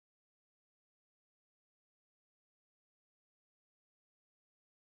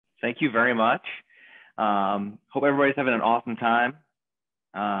Thank you very much. Hope everybody's having an awesome time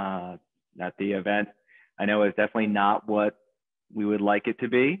at the event. I know it's definitely not what we would like it to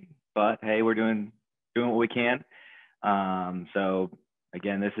be, but hey, we're doing what we can. So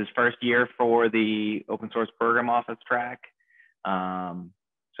again, this is first year for the open source program office track.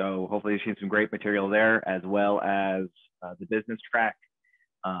 So hopefully you've seen some great material there, as well as the business track.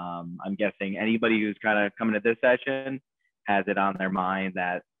 I'm guessing anybody who's kind of coming to this session has it on their mind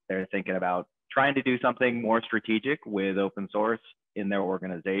that they're thinking about trying to do something more strategic with open source in their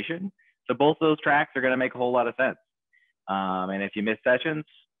organization. So both those tracks are going to make a whole lot of sense. And if you miss sessions,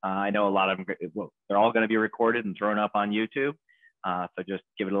 I know a lot of them, well, they're all going to be recorded and thrown up on YouTube. So just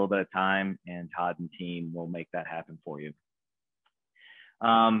give it a little bit of time, and Todd and team will make that happen for you. So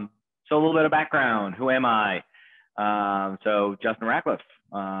a little bit of background. Who am I? So Justin Rackliffe,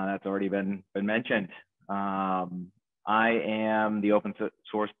 that's already been mentioned. I am the open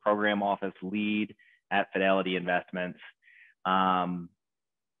source program office lead at Fidelity Investments. Some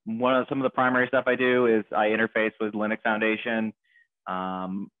of the primary stuff I do is I interface with Linux Foundation.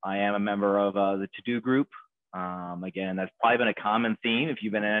 I am a member of the to-do group. Again, that's probably been a common theme if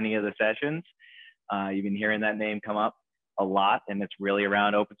you've been in any of the sessions. You've been hearing that name come up a lot, and it's really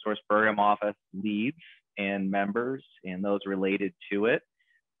around open source program office leads and members and those related to it,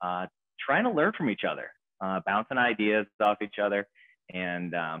 trying to learn from each other, bouncing ideas off each other,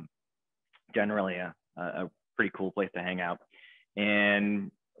 and generally a pretty cool place to hang out.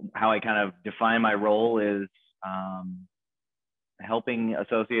 And how I kind of define my role is helping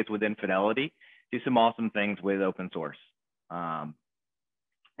associates within Fidelity do some awesome things with open source,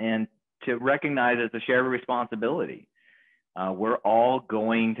 and to recognize it's a shared responsibility. We're all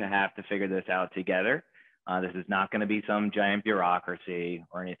going to have to figure this out together. This is not going to be some giant bureaucracy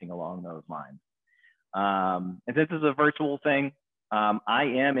or anything along those lines. And since this is a virtual thing, I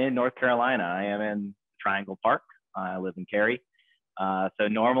am in North Carolina. I am in Triangle Park. I live in Cary. So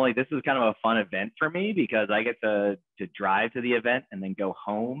normally this is kind of a fun event for me because I get to drive to the event and then go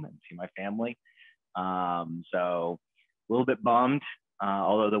home and see my family. So a little bit bummed,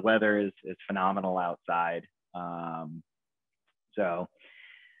 although the weather is phenomenal outside. So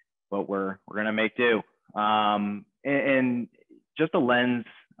what we're gonna make do. And just a lens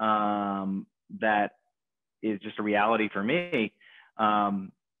that is just a reality for me.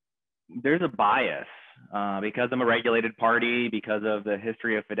 There's a bias because I'm a regulated party, because of the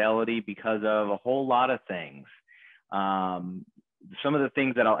history of Fidelity, because of a whole lot of things. Some of the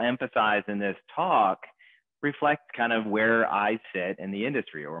things that I'll emphasize in this talk reflect kind of where I sit in the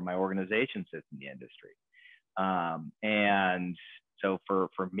industry, or my organization sits in the industry. And so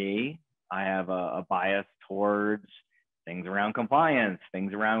for me, I have a bias towards things around compliance,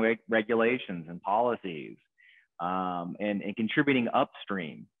 things around regulations and policies, and contributing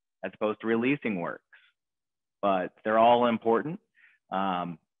upstream as opposed to releasing works. But they're all important.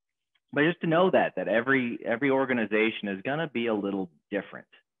 But just to know that every organization is going to be a little different.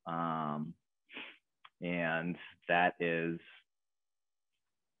 And that is,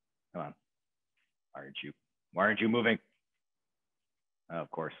 come on, why aren't you moving? Oh,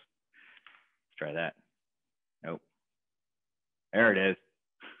 of course. Let's try that. Nope. There it is.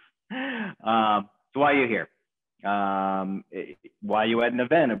 So why are you here? Why are you at an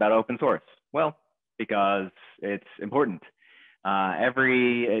event about open source? Well, because it's important.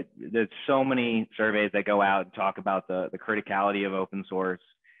 There's so many surveys that go out and talk about the criticality of open source,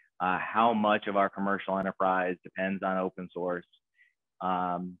 how much of our commercial enterprise depends on open source.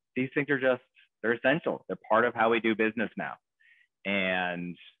 These things are they're essential. They're part of how we do business now.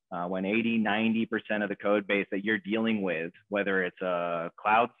 And when 80–90% of the code base that you're dealing with, whether it's a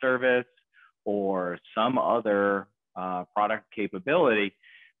cloud service or some other product capability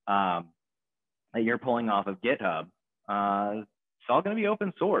that you're pulling off of GitHub, it's all going to be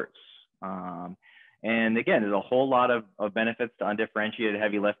open source. And again, there's a whole lot of benefits to undifferentiated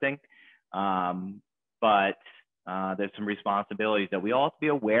heavy lifting, but there's some responsibilities that we all have to be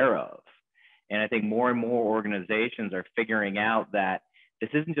aware of. And I think more and more organizations are figuring out that this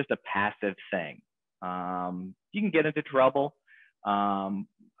isn't just a passive thing. You can get into trouble.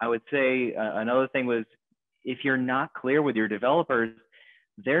 I would say another thing was, if you're not clear with your developers,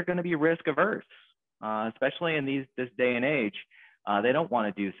 they're going to be risk averse, especially in this day and age. They don't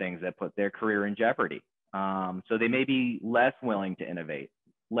want to do things that put their career in jeopardy. So they may be less willing to innovate,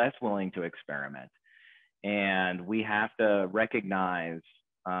 less willing to experiment. And we have to recognize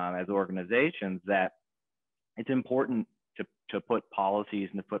as organizations that it's important to put policies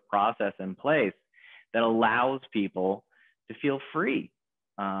and to put process in place that allows people to feel free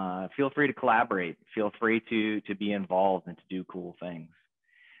to collaborate, feel free to be involved and to do cool things.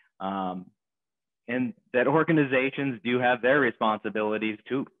 And that organizations do have their responsibilities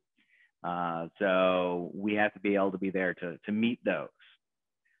too. So we have to be able to be there to meet those.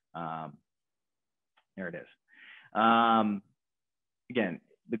 There it is. Again,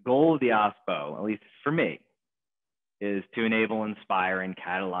 the goal of the OSPO, at least for me, is to enable, inspire, and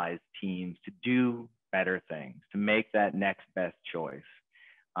catalyze teams to do better things, to make that next best choice,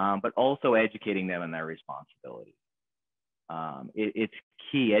 but also educating them on their responsibilities. It's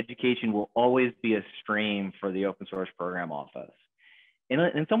key. Education will always be a stream for the open source program office.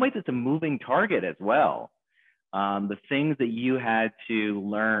 In some ways, it's a moving target as well. The things that you had to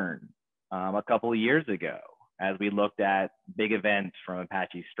learn a couple of years ago, as we looked at big events from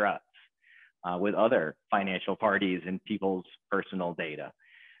Apache Struts with other financial parties and people's personal data,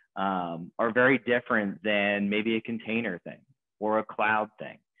 are very different than maybe a container thing or a cloud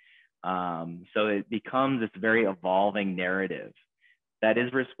thing. So it becomes this very evolving narrative that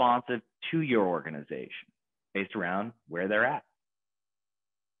is responsive to your organization based around where they're at.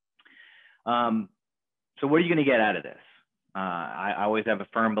 So what are you going to get out of this? I always have a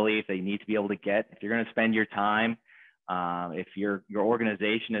firm belief that you need to be able to get, if you're going to spend your time, if your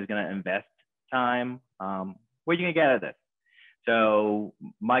organization is going to invest time, what are you going to get out of this? So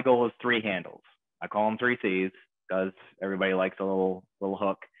my goal is 3 handles. I call them 3 C's because everybody likes a little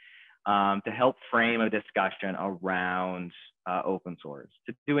hook, to help frame a discussion around open source,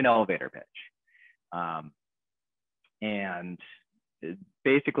 to do an elevator pitch. And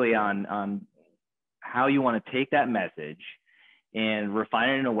basically on how you want to take that message and refine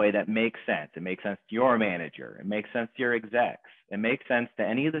it in a way that makes sense. It makes sense to your manager. It makes sense to your execs. It makes sense to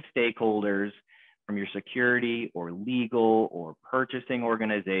any of the stakeholders from your security or legal or purchasing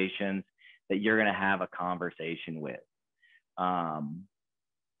organizations that you're going to have a conversation with.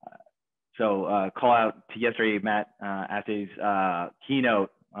 So call out to yesterday, Matt Assay's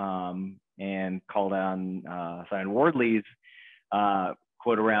keynote, and called on Simon Wardley's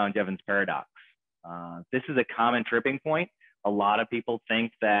quote around Jevons paradox. This is a common tripping point. A lot of people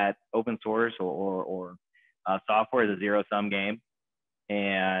think that open source or software is a zero-sum game,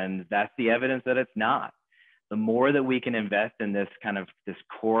 and that's the evidence that it's not. The more that we can invest in this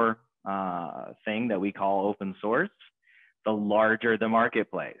core thing that we call open source, the larger the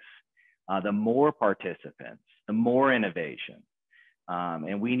marketplace, the more participants, the more innovation,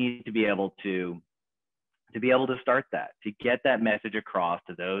 and we need to be able to start that, to get that message across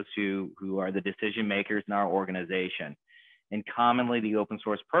to those who are the decision makers in our organization. And commonly the open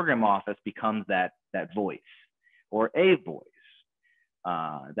source program office becomes that voice or a voice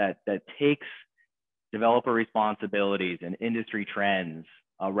that takes developer responsibilities and industry trends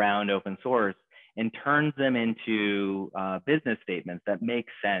around open source and turns them into business statements that make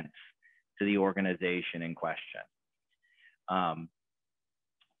sense to the organization in question.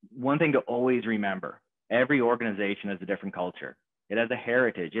 One thing to always remember, every organization has a different culture. It has a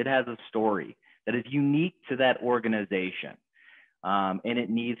heritage. It has a story that is unique to that organization. And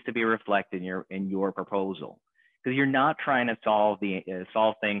it needs to be reflected in your proposal, because you're not trying to solve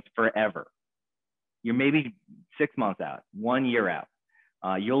things forever. You're maybe 6 months out, 1 year out.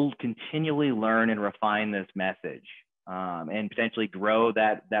 You'll continually learn and refine this message, and potentially grow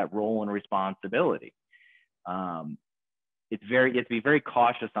that role and responsibility. It's to be very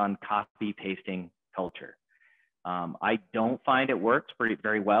cautious on copy pasting culture. I don't find it works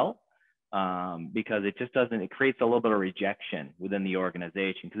very well, because it just doesn't, it creates a little bit of rejection within the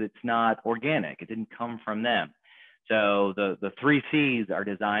organization because it's not organic. It didn't come from them. So the 3 C's are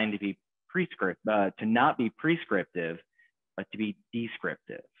designed to be to not be prescriptive, but to be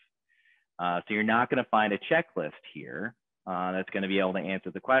descriptive. So you're not going to find a checklist here that's going to be able to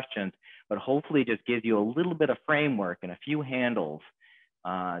answer the questions, but hopefully just gives you a little bit of framework and a few handles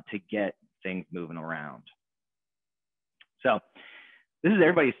to get things moving around. So this is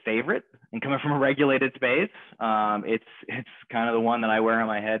everybody's favorite, and coming from a regulated space, it's kind of the one that I wear on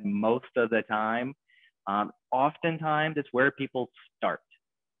my head most of the time. Oftentimes it's where people start,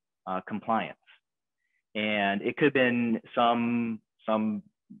 compliance. And it could have been some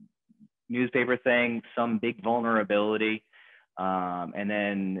newspaper thing, some big vulnerability, and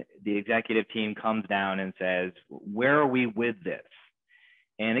then the executive team comes down and says, where are we with this?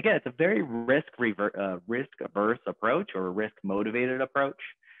 And again, it's a very risk-averse approach, or a risk-motivated approach.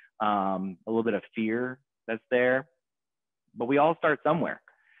 A little bit of fear that's there, but we all start somewhere.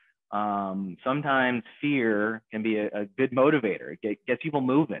 Sometimes fear can be a good motivator. It gets people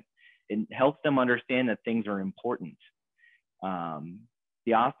moving. It helps them understand that things are important.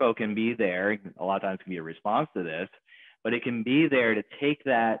 The OSPO can be there. A lot of times it can be a response to this, but it can be there to take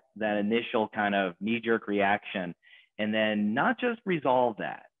that initial kind of knee-jerk reaction and then not just resolve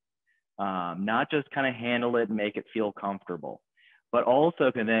that, not just kind of handle it and make it feel comfortable, but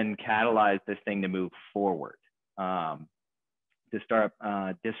also can then catalyze this thing to move forward, to start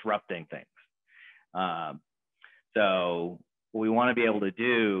disrupting things. So what we want to be able to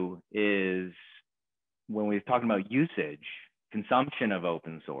do is, when we're talking about usage, consumption of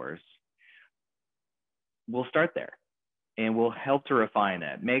open source, we'll start there and we'll help to refine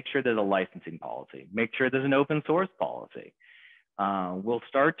that. Make sure there's a licensing policy. Make sure there's an open source policy. We'll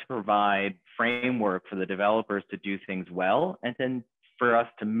start to provide framework for the developers to do things well, and then for us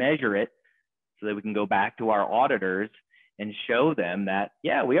to measure it so that we can go back to our auditors and show them that,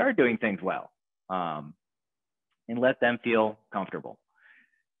 yeah, we are doing things well, and let them feel comfortable.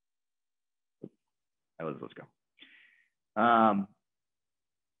 That was supposed to go.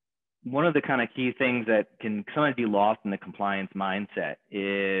 One of the kind of key things that can sometimes be lost in the compliance mindset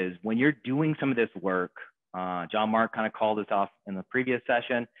is when you're doing some of this work, John Mark kind of called this off in the previous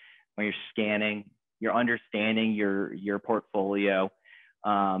session, when you're scanning, you're understanding your portfolio.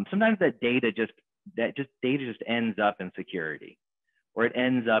 Sometimes that data just ends up in security, or it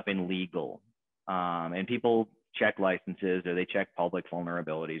ends up in legal, and people check licenses or they check public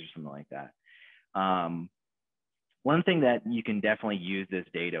vulnerabilities or something like that. One thing that you can definitely use this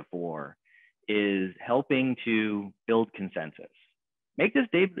data for is helping to build consensus. Make this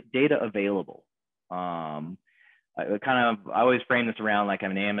data available. I always frame this around like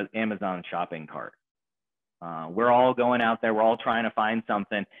I'm an Amazon shopping cart. We're all going out there, we're all trying to find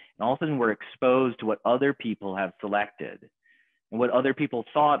something, and all of a sudden we're exposed to what other people have selected and what other people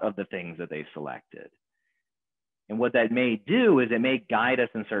thought of the things that they selected. And what that may do is it may guide us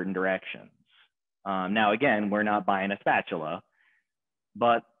in certain directions. Now, again, we're not buying a spatula,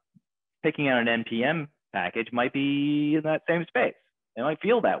 but picking out an NPM package might be in that same space. It might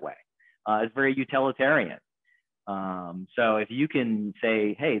feel that way. It's very utilitarian. So if you can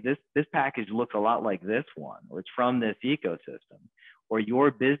say, hey, this package looks a lot like this one, or it's from this ecosystem, or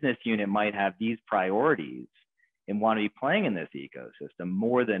your business unit might have these priorities and want to be playing in this ecosystem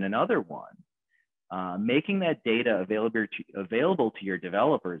more than another one, making that data available to your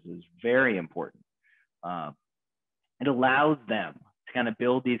developers is very important. It allows them to kind of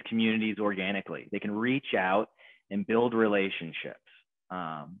build these communities organically. They can reach out and build relationships.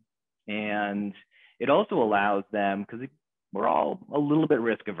 And it also allows them, because we're all a little bit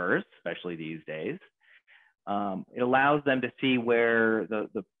risk averse, especially these days. It allows them to see where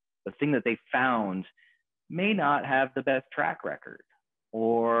the thing that they found may not have the best track record,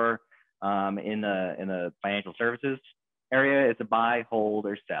 or in the financial services area, it's a buy, hold,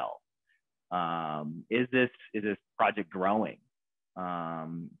 or sell. Is this project growing?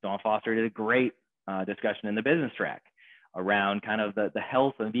 Dawn Foster did a great discussion in the business track around kind of the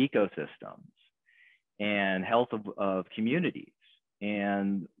health of ecosystems and health of communities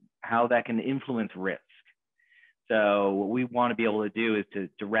and how that can influence risk. So what we want to be able to do is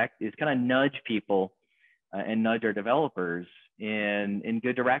kind of nudge people and nudge our developers in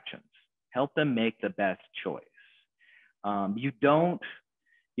good directions. Help them make the best choice. You don't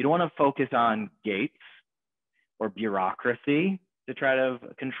want to focus on gates or bureaucracy to try to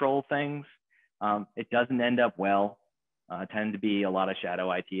control things. It doesn't end up well. Tend to be a lot of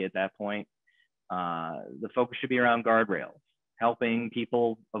shadow IT at that point. The focus should be around guardrails, helping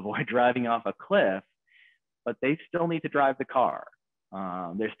people avoid driving off a cliff, but they still need to drive the car.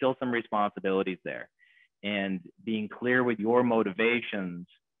 There's still some responsibilities there, and being clear with your motivations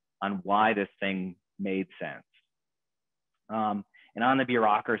on why this thing made sense. And on the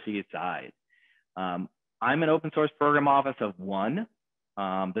bureaucracy side, I'm an open source program office of one.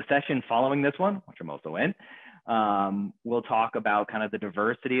 The session following this one, which I'm also in, we'll talk about kind of the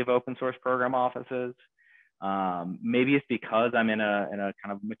diversity of open source program offices. Maybe it's because I'm in a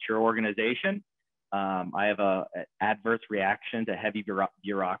kind of mature organization. I have an adverse reaction to heavy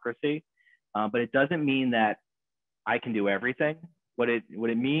bureaucracy, but it doesn't mean that I can do everything. What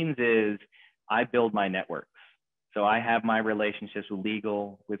it means is I build my networks. So I have my relationships with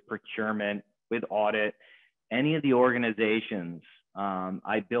legal, with procurement, with audit, any of the organizations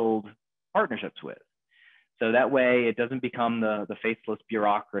I build partnerships with. So that way it doesn't become the faithless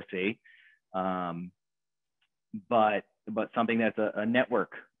bureaucracy, but something that's a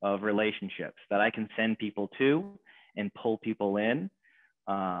network of relationships that I can send people to and pull people in.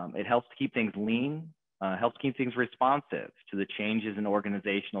 It helps to keep things lean, helps keep things responsive to the changes in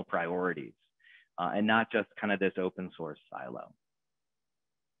organizational priorities, and not just kind of this open source silo.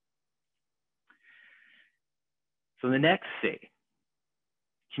 So the next C,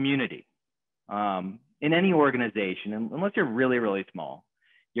 community. In any organization, unless you're really, really small,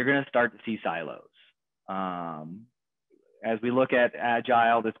 you're going to start to see silos. as we look at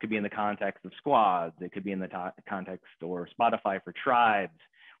Agile, this could be in the context of squads. It could be in the context or Spotify for tribes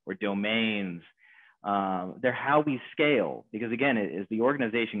or domains. They're how we scale, because again, as the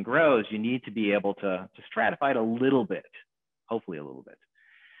organization grows, you need to be able to stratify it a little bit, hopefully a little bit.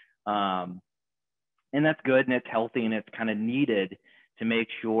 And that's good and it's healthy and it's kind of needed to make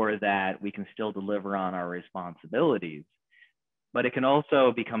sure that we can still deliver on our responsibilities. But it can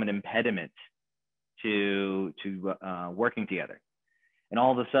also become an impediment to working together. And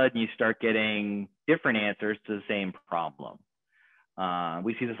all of a sudden you start getting different answers to the same problem.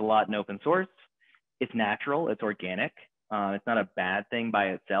 We see this a lot in open source. It's natural, it's organic. It's not a bad thing by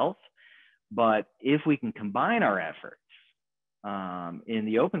itself, but if we can combine our efforts in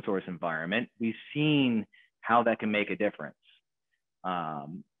the open source environment, we've seen how that can make a difference.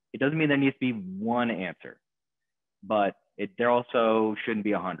 It doesn't mean there needs to be one answer, but there also shouldn't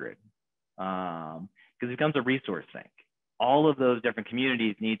be 100, because it becomes a resource sink. All of those different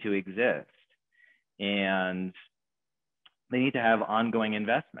communities need to exist, and they need to have ongoing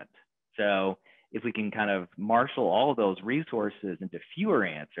investment. So if we can kind of marshal all of those resources into fewer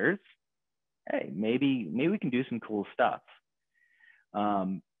answers, hey, maybe we can do some cool stuff.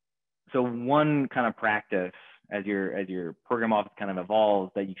 So one kind of practice as your program office kind of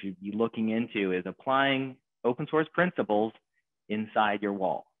evolves that you should be looking into is applying open source principles inside your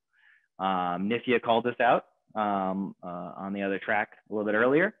wall. Nifia called this out on the other track a little bit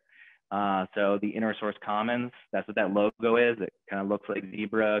earlier. So the inner source commons, that's what that logo is. It kind of looks like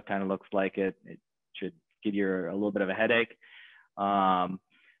zebra, kind of looks like it should give you a little bit of a headache.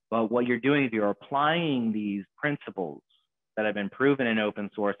 But what you're doing is you're applying these principles that have been proven in open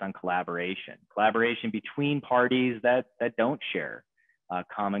source on collaboration between parties that don't share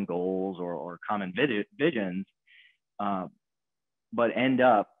common goals or common visions, but end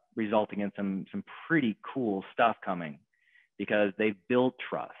up resulting in some pretty cool stuff coming because they've built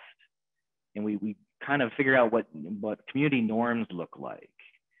trust. And we kind of figure out what community norms look like,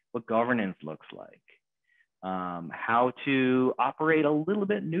 what governance looks like, how to operate a little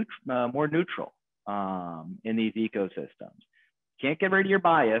bit more neutral in these ecosystems. Can't get rid of your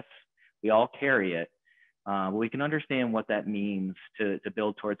bias. We all carry it. But we can understand what that means to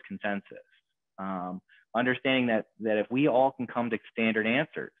build towards consensus. Understanding that if we all can come to standard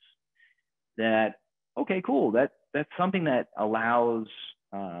answers, that, okay, cool, that's something that allows,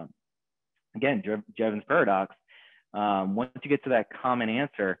 again, Jevons paradox, once you get to that common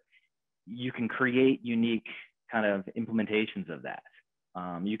answer, you can create unique kind of implementations of that.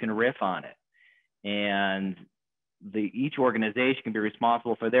 You can riff on it. And each organization can be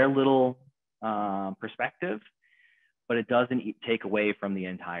responsible for their little perspective, but it doesn't take away from the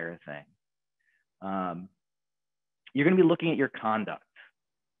entire thing. You're going to be looking at your conduct.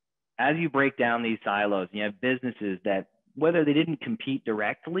 As you break down these silos, you have businesses that, whether they didn't compete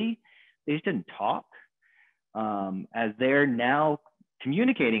directly, they just didn't talk. As they're now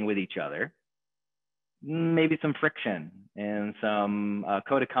communicating with each other, maybe some friction and some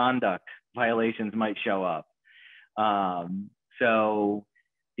code of conduct violations might show up. So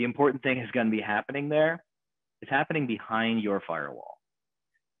the important thing is going to be happening there. It's happening behind your firewall.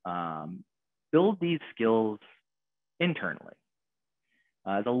 Build these skills internally.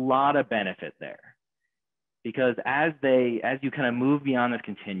 There's a lot of benefit there, because as you kind of move beyond this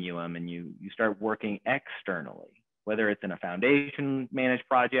continuum and you start working externally, whether it's in a foundation managed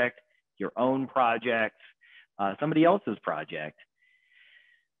project, your own project, somebody else's project,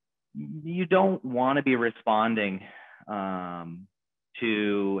 you don't want to be responding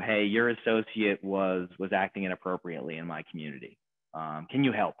to, hey, your associate was acting inappropriately in my community. Can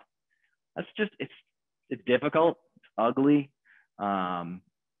you help? That's just, it's difficult, it's ugly.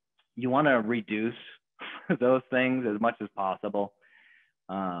 You want to reduce those things as much as possible.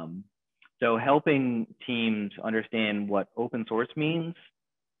 So helping teams understand what open source means,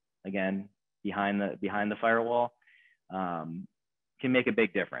 again, behind the firewall, can make a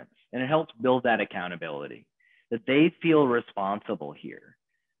big difference. And it helps build that accountability, that they feel responsible here.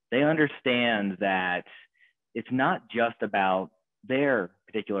 They understand that it's not just about their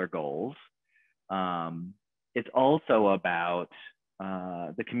particular goals. It's also about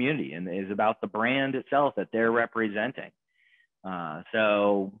the community, and is about the brand itself that they're representing.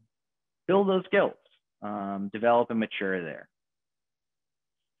 So build those skills, develop and mature there.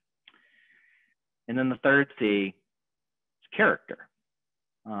 And then the third C is character.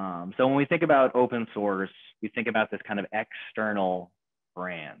 So when we think about open source, we think about this kind of external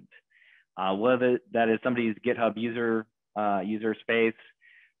brand, whether that is somebody's GitHub user space.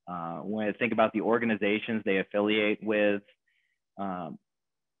 When I think about the organizations they affiliate with,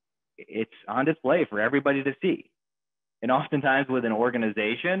 it's on display for everybody to see. And oftentimes with an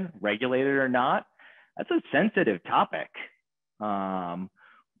organization, regulated or not, that's a sensitive topic.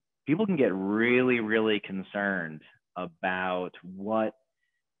 People can get really, really concerned about what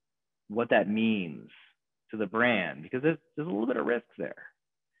that means to the brand, because there's a little bit of risk there.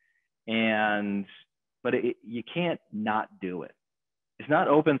 But you can't not do it. It's not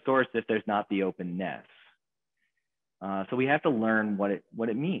open source if there's not the openness. So we have to learn what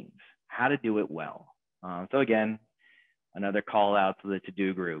it means, how to do it well. So again, another call out to the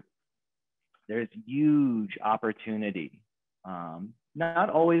to-do group. There's huge opportunity. Not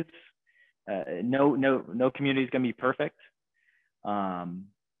always, no community is going to be perfect,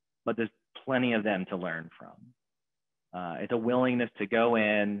 but there's plenty of them to learn from. It's a willingness to go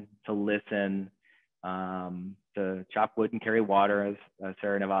in, to listen, to chop wood and carry water, as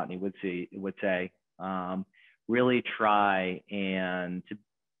Sarah Novotny would say. Really try and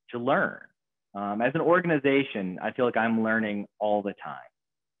to learn. As an organization, I feel like I'm learning all the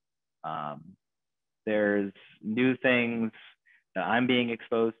time. There's new things that I'm being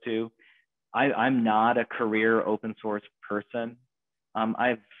exposed to. I'm not a career open source person.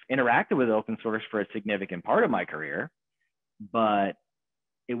 I've interacted with open source for a significant part of my career, but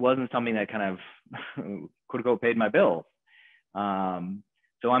it wasn't something that kind of quote unquote paid my bills. So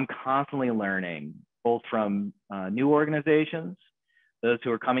I'm constantly learning, both from new organizations, those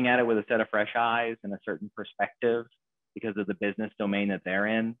who are coming at it with a set of fresh eyes and a certain perspective because of the business domain that they're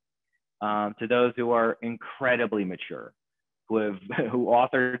in, to those who are incredibly mature, who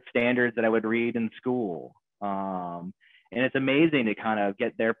authored standards that I would read in school. And it's amazing to kind of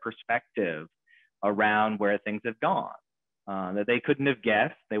get their perspective around where things have gone, that they couldn't have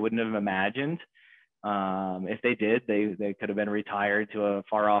guessed, they wouldn't have imagined. If they did, they could have been retired to a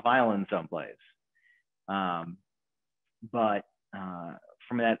far off island someplace. But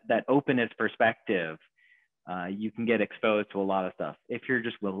from that openness perspective, you can get exposed to a lot of stuff if you're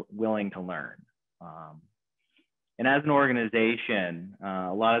just willing to learn. And as an organization,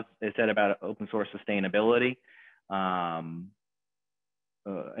 a lot is said about open source sustainability. An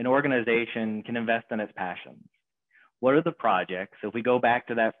organization can invest in its passions. What are the projects? So if we go back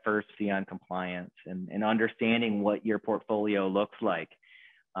to that first C on compliance and understanding what your portfolio looks like,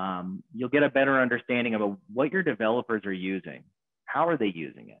 you'll get a better understanding of what your developers are using. How are they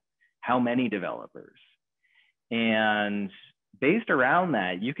using it? How many developers? And based around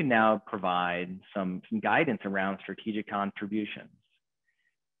that, you can now provide some guidance around strategic contributions.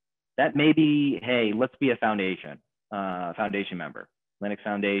 That may be, hey, let's be a foundation member, Linux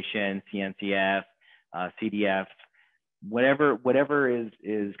Foundation, CNCF, CDF, whatever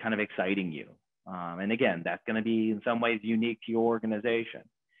is kind of exciting you. And again, that's going to be in some ways unique to your organization.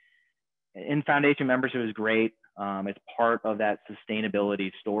 And foundation membership is great. It's part of that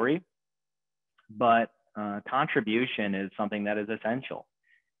sustainability story, but contribution is something that is essential.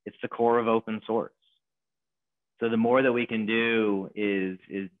 It's the core of open source. So the more that we can do is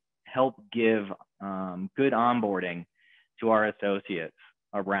help give good onboarding to our associates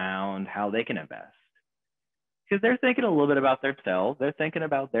around how they can invest. Because they're thinking a little bit about themselves. They're thinking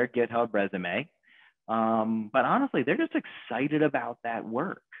about their GitHub resume. But honestly, they're just excited about that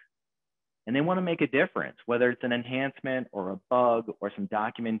work. And they want to make a difference, whether it's an enhancement or a bug or some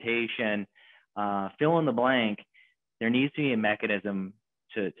documentation, fill in the blank. There needs to be a mechanism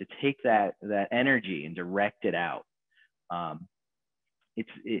to take that energy and direct it out.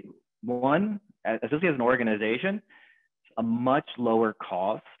 Especially as an organization, it's a much lower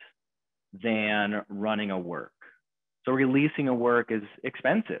cost than running a work. So releasing a work is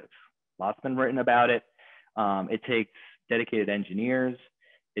expensive. Lots been written about it. It takes dedicated engineers.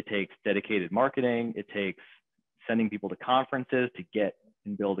 It takes dedicated marketing. It takes sending people to conferences to get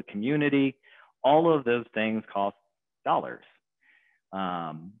and build a community. All of those things cost dollars.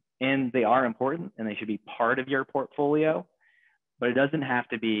 And they are important and they should be part of your portfolio, but it doesn't have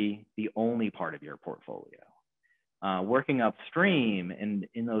to be the only part of your portfolio. Working upstream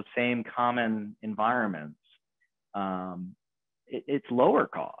in those same common environments, it's lower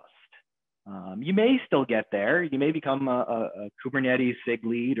cost. You may still get there. You may become a Kubernetes SIG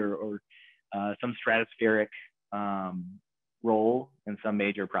lead or some stratospheric role in some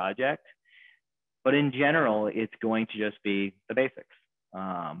major project. But in general, it's going to just be the basics.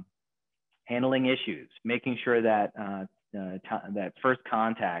 Handling issues, making sure that that first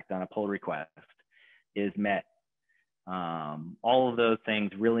contact on a pull request is met. All of those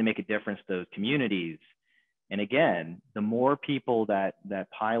things really make a difference to those communities. And again, the more people that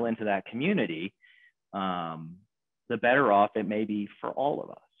pile into that community, the better off it may be for all of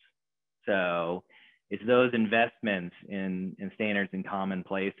us. So it's those investments in standards and common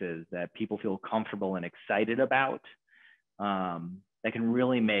places that people feel comfortable and excited about that can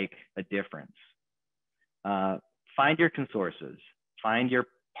really make a difference. Find your consortias, find your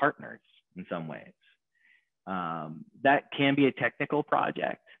partners in some ways. That can be a technical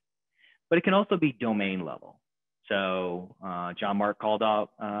project, but it can also be domain level. So John Mark called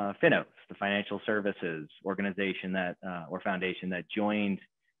out FINOS, the financial services organization that, or foundation that joined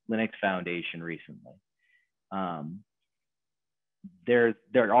Linux Foundation recently. There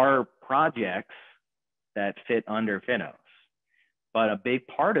are projects that fit under FINOS, but a big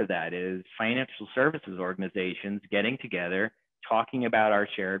part of that is financial services organizations getting together, talking about our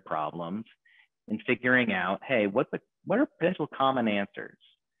shared problems, and figuring out, hey, what are potential common answers?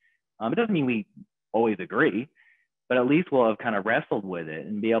 It doesn't mean we always agree, but at least we'll have kind of wrestled with it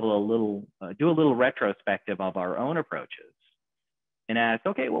and be able to do a little retrospective of our own approaches and ask,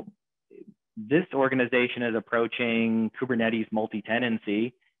 okay, well, this organization is approaching Kubernetes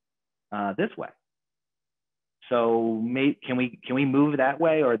multi-tenancy this way. So can we move that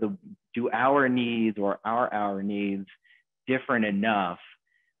way, or do our needs or our needs different enough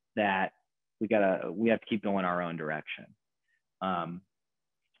that we have to keep going our own direction? So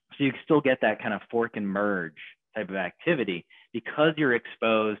you still get that kind of fork and merge type of activity because you're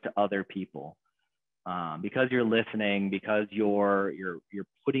exposed to other people, because you're listening, because you're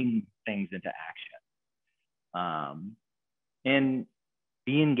putting things into action, and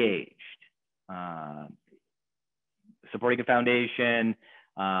be engaged. Supporting a foundation,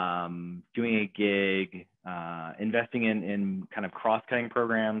 doing a gig, investing in kind of cross-cutting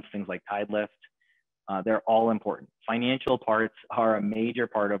programs, things like Rackliffe, they're all important. Financial parts are a major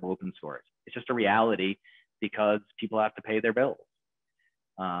part of open source. It's just a reality because people have to pay their bills.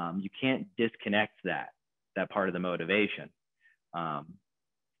 You can't disconnect that part of the motivation.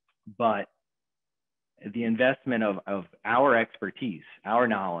 But the investment of our expertise, our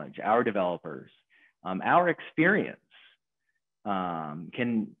knowledge, our developers, our experience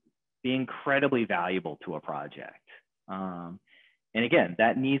can be incredibly valuable to a project. And again,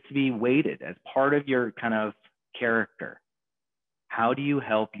 that needs to be weighted as part of your kind of character. How do you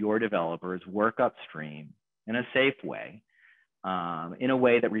help your developers work upstream in a safe way, in a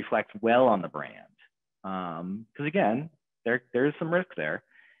way that reflects well on the brand? Because again, there's some risk there,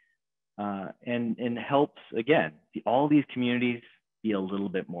 and helps, again, all these communities be a little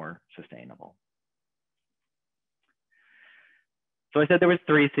bit more sustainable. So I said there was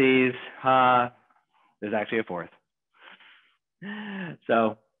 3 C's. There's actually a 4th.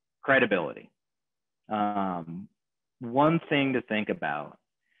 So credibility. One thing to think about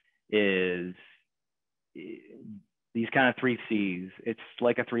is these kind of 3 C's. It's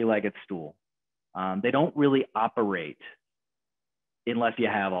like a 3-legged stool. They don't really operate unless you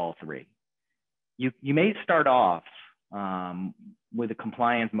have all 3. You may start off with a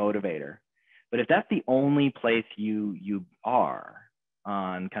compliance motivator, but if that's the only place you are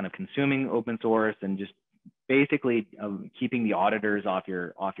on kind of consuming open source and just basically keeping the auditors off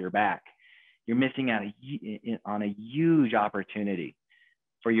your back, you're missing out on a huge opportunity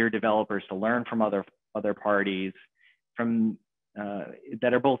for your developers to learn from other parties from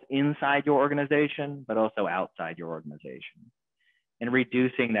that are both inside your organization but also outside your organization, and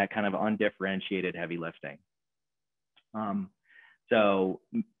reducing that kind of undifferentiated heavy lifting.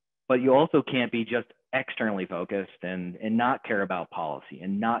 But you also can't be just externally focused and not care about policy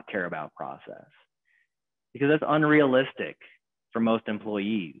and not care about process, because that's unrealistic for most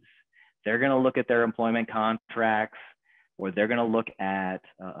employees. They're going to look at their employment contracts, or they're going to look at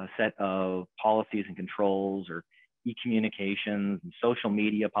a set of policies and controls or e-communications and social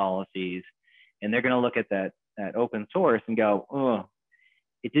media policies, and they're going to look at that open source and go, oh,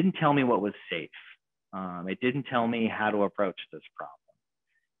 it didn't tell me what was safe. It didn't tell me how to approach this problem.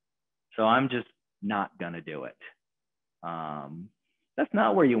 So I'm just not going to do it. That's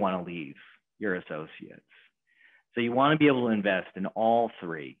not where you want to leave your associates. So you want to be able to invest in all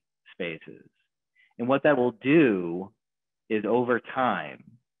 3 spaces. And what that will do is, over time,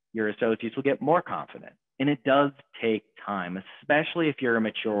 your associates will get more confident. And it does take time, especially if you're a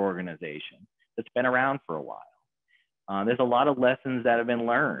mature organization that's been around for a while. There's a lot of lessons that have been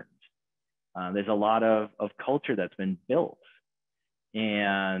learned. There's a lot of culture that's been built.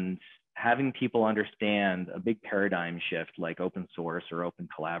 And having people understand a big paradigm shift like open source or open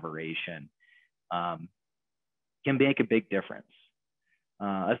collaboration can make a big difference,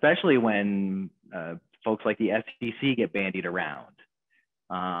 especially when folks like the SEC get bandied around.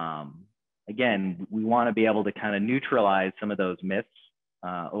 Again, we want to be able to kind of neutralize some of those myths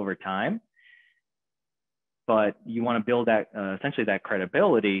over time, but you want to build that essentially that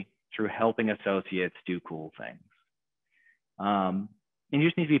credibility through helping associates do cool things. And you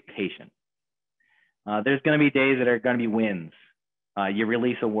just need to be patient. There's going to be days that are going to be wins. You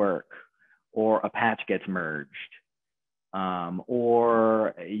release a work, or a patch gets merged,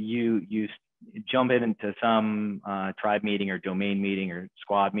 or you jump into some tribe meeting or domain meeting or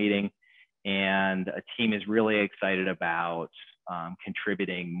squad meeting, and a team is really excited about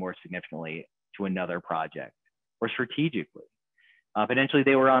contributing more significantly to another project, or strategically. Potentially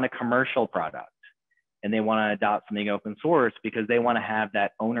they were on a commercial product and they want to adopt something open source because they want to have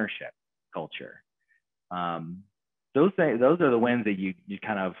that ownership culture. Those are the wins that you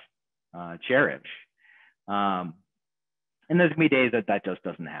kind of cherish. And there's gonna be days that just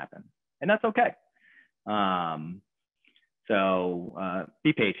doesn't happen, and that's okay. So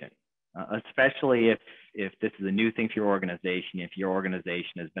be patient, especially if this is a new thing for your organization, if your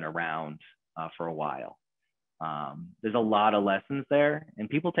organization has been around for a while. There's a lot of lessons there, and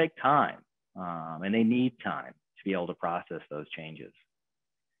people take time, and they need time to be able to process those changes.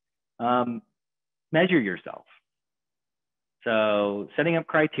 Measure yourself. So setting up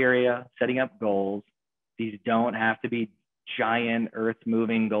criteria, setting up goals, these don't have to be giant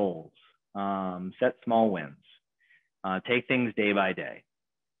earth-moving goals. Set small wins. Take things day by day.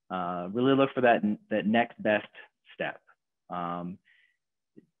 Really look for that next best step.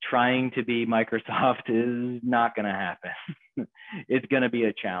 Trying to be Microsoft is not going to happen. It's going to be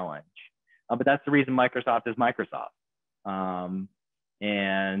a challenge. But that's the reason Microsoft is Microsoft.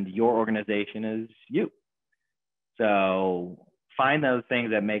 And your organization is you. So find those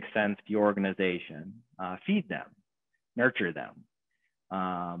things that make sense to your organization. Feed them, nurture them.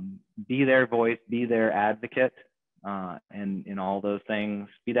 Be their voice, be their advocate, and in all those things.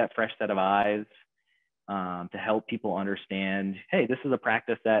 Be that fresh set of eyes to help people understand, hey, this is a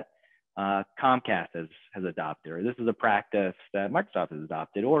practice that Comcast has adopted, or this is a practice that Microsoft has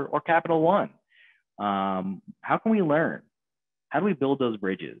adopted, or Capital One. How can we learn? How do we build those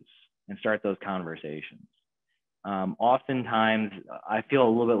bridges and start those conversations? Oftentimes, I feel a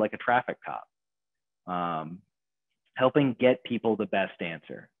little bit like a traffic cop, helping get people the best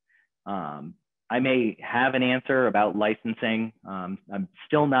answer. I may have an answer about licensing. I'm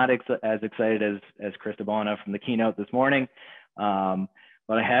still not as excited as Chris DeBona from the keynote this morning,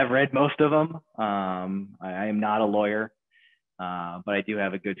 but I have read most of them. I am not a lawyer, but I do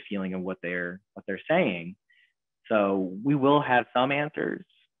have a good feeling of what they're saying. So we will have some answers,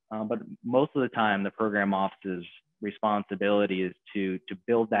 but most of the time, the program office's responsibility is to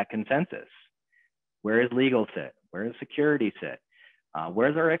build that consensus. Where does legal sit? Where does security sit?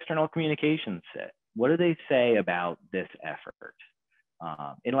 Where's our external communications sit? What do they say about this effort?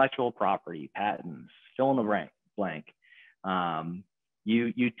 Intellectual property, patents, fill in the blank.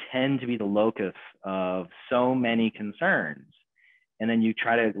 You tend to be the locus of so many concerns, and then you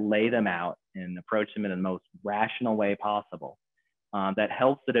try to lay them out and approach them in the most rational way possible that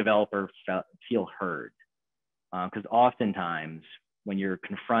helps the developer feel heard. Because oftentimes when you're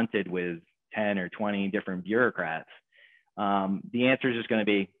confronted with 10 or 20 different bureaucrats, the answer is just going to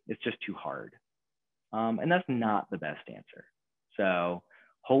be, it's just too hard. And that's not the best answer. So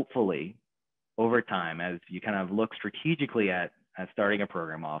hopefully over time, as you kind of look strategically at starting a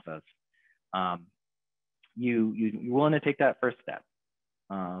program office, you're willing to take that first step.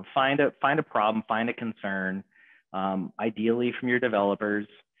 Find a problem, find a concern, ideally from your developers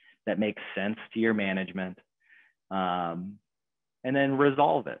that makes sense to your management, and then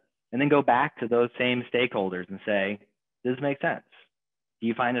resolve it. And then go back to those same stakeholders and say, does this make sense? Do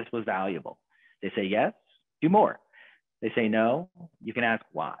you find this was valuable? They say yes, do more. They say no, you can ask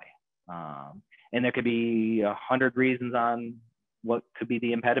why. And there could be 100 reasons on what could be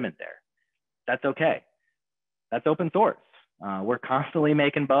the impediment there. That's okay. That's open source. We're constantly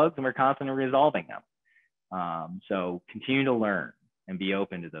making bugs and we're constantly resolving them. So continue to learn and be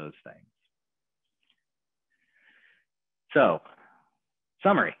open to those things. So,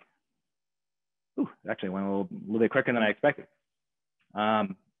 summary. Ooh, actually went a little bit quicker than I expected.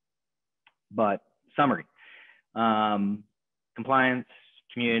 But summary. Compliance,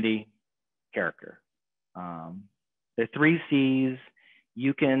 community, character. The 3 C's,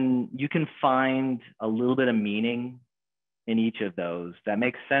 you can find a little bit of meaning in each of those that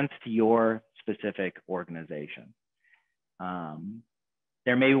makes sense to your specific organization.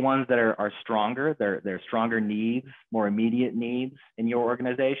 There may be ones that are stronger, they're stronger needs, more immediate needs in your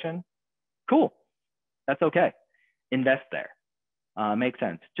organization. Cool, that's okay. Invest there, makes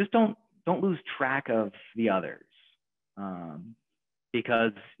sense. Just don't lose track of the others,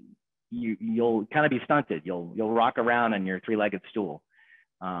 because you'll kind of be stunted. You'll rock around on your 3-legged stool.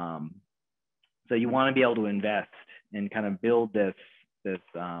 So you want to be able to invest and kind of build this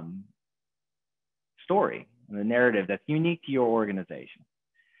story and the narrative that's unique to your organization.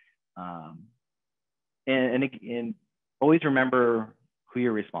 and always remember who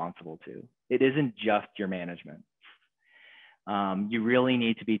you're responsible to. It isn't just your management. You really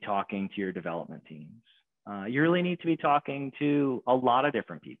need to be talking to your development teams. You really need to be talking to a lot of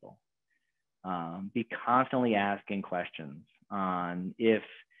different people. Be constantly asking questions on if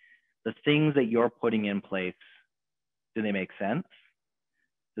the things that you're putting in place, do they make sense?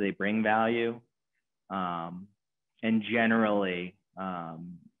 Do they bring value? And generally,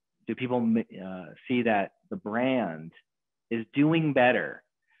 do people see that the brand is doing better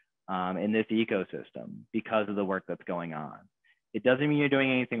in this ecosystem because of the work that's going on? It doesn't mean you're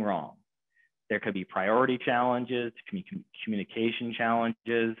doing anything wrong. There could be priority challenges, communication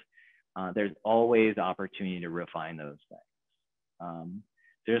challenges. There's always opportunity to refine those things.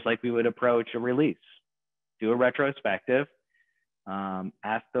 Just like we would approach a release, do a retrospective,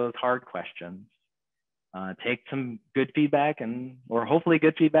 ask those hard questions, take some good feedback or hopefully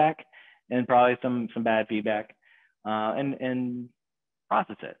good feedback and probably some bad feedback, and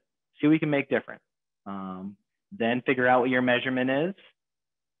process it. See what we can make different. Then figure out what your measurement is,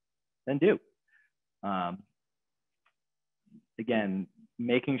 then do. Again,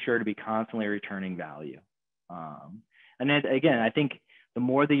 making sure to be constantly returning value. And then again, I think the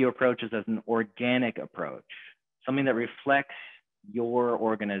more that you approach this as an organic approach, something that reflects your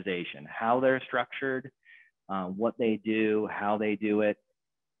organization, how they're structured, what they do, how they do it,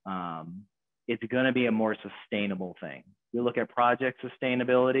 it's going to be a more sustainable thing. We look at project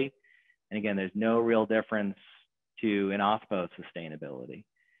sustainability, and again, there's no real difference to an OSPO sustainability.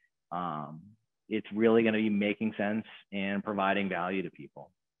 It's really going to be making sense and providing value to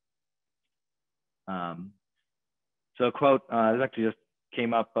people. So a quote, this actually just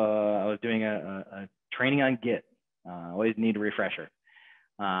came up. I was doing a training on Git. Always need a refresher.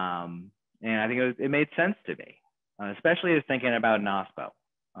 And I think it made sense to me, especially as thinking about an OSPO.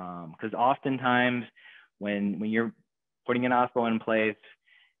 Because oftentimes when you're putting an OSPO in place,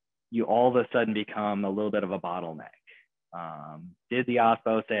 you all of a sudden become a little bit of a bottleneck. Did the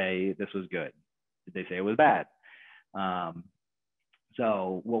OSPO say this was good? Did they say it was bad?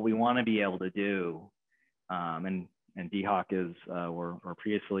 So what we want to be able to do, and D-Hawk is, or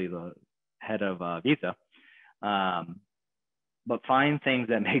previously the head of Visa, but find things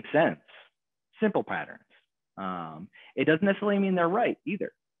that make sense, simple patterns. It doesn't necessarily mean they're right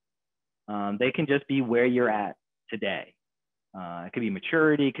either. They can just be where you're at today. It could be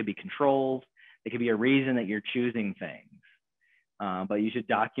maturity, it could be controls, it could be a reason that you're choosing things. But you should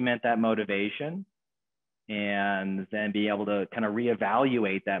document that motivation and then be able to kind of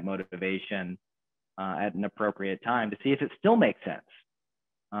reevaluate that motivation at an appropriate time to see if it still makes sense.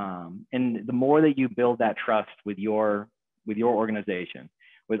 And the more that you build that trust with your organization,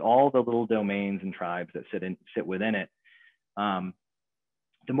 with all the little domains and tribes that sit within it,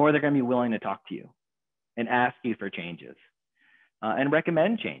 the more they're going to be willing to talk to you and ask you for changes and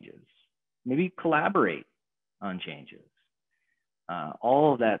recommend changes, maybe collaborate on changes.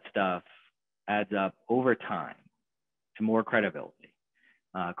 All of that stuff adds up over time to more credibility.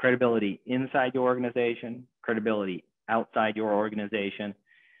 Credibility inside your organization, credibility outside your organization,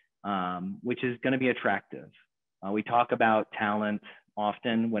 which is going to be attractive. We talk about talent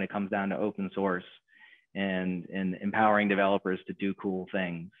often when it comes down to open source and empowering developers to do cool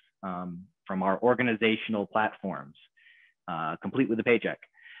things from our organizational platforms, complete with a paycheck.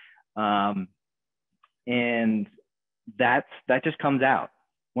 And that just comes out.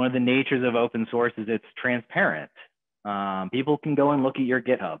 One of the natures of open source is it's transparent. People can go and look at your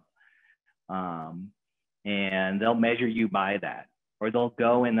GitHub and they'll measure you by that. Or they'll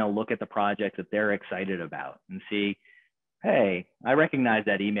go and they'll look at the projects that they're excited about and see, hey, I recognize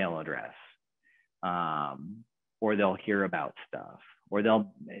that email address. Or they'll hear about stuff. Or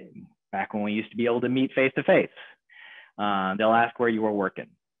they'll, back when we used to be able to meet face to face, they'll ask where you were working.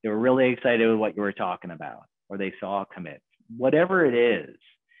 They were really excited with what you were talking about, or they saw a commit. Whatever it is,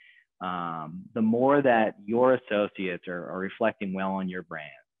 the more that your associates are reflecting well on your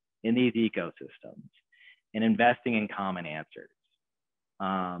brand in these ecosystems and investing in common answers.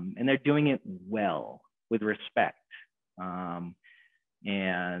 And they're doing it well with respect and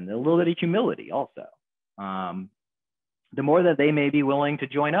a little bit of humility also. The more that they may be willing to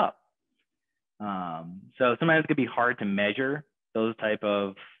join up. So sometimes it could be hard to measure those type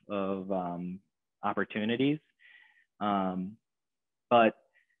of opportunities. But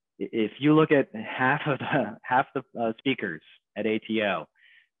if you look at half the speakers at ATO,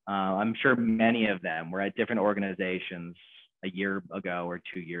 I'm sure many of them were at different organizations a year ago or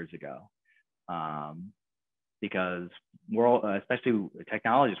 2 years ago, because especially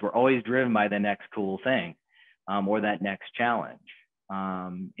technologists, we're always driven by the next cool thing or that next challenge.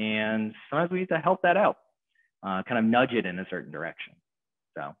 And sometimes we need to help that out, kind of nudge it in a certain direction.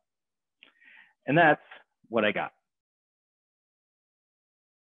 So, and that's what I got.